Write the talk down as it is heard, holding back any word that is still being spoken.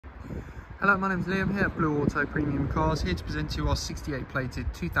Hello, my name's Liam here at Blue Auto Premium Cars, here to present to you our 68 plated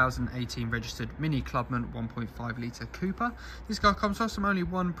 2018 registered Mini Clubman 1.5 litre Cooper. This car comes to us from only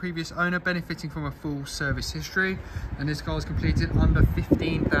one previous owner, benefiting from a full service history, and this car is completed under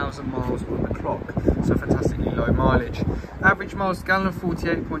 15,000 miles on the clock, so fantastically low mileage. Average miles per gallon of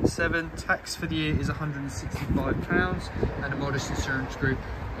 48.7, tax for the year is £165, and a modest insurance group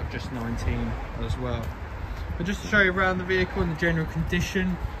of just 19 as well. But just to show you around the vehicle and the general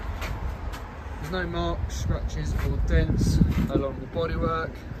condition, there's no marks, scratches or dents along the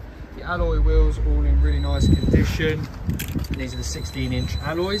bodywork. The alloy wheels all in really nice condition. And these are the 16-inch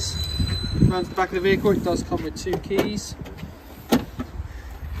alloys. Around the back of the vehicle, it does come with 2 keys.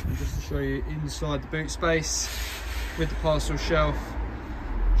 And just to show you inside the boot space with the parcel shelf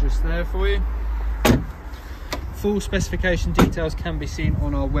just there for you. Full specification details can be seen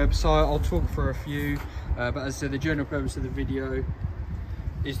on our website. I'll talk for a few, but as I said, the general purpose of the video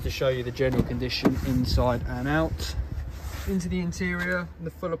is to show you the general condition inside and out. Into the interior, the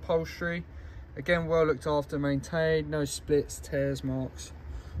full upholstery, again well looked after, maintained, no splits, tears, marks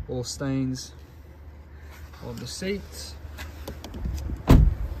or stains on the seats.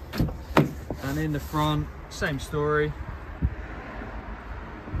 And in the front, same story,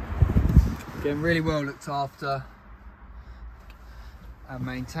 again really well looked after and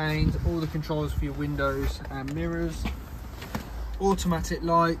maintained. All the controls for your windows and mirrors, automatic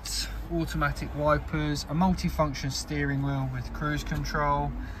lights, automatic wipers, a multi-function steering wheel with cruise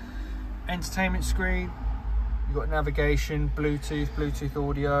control, entertainment screen, you've got navigation, Bluetooth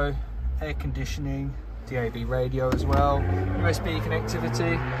audio, air conditioning, DAB radio as well, USB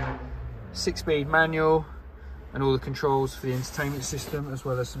connectivity, 6-speed manual, and all the controls for the entertainment system, as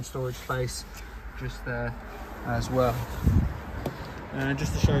well as some storage space just there as well. And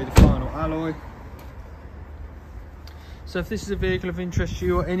just to show you the final alloy. So if this is a vehicle of interest to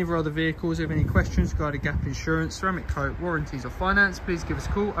you or any of our other vehicles, if you have any questions regarding gap insurance, ceramic coat, warranties or finance, please give us a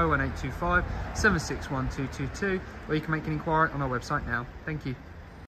call 01825 761 222, or you can make an inquiry on our website now. Thank you.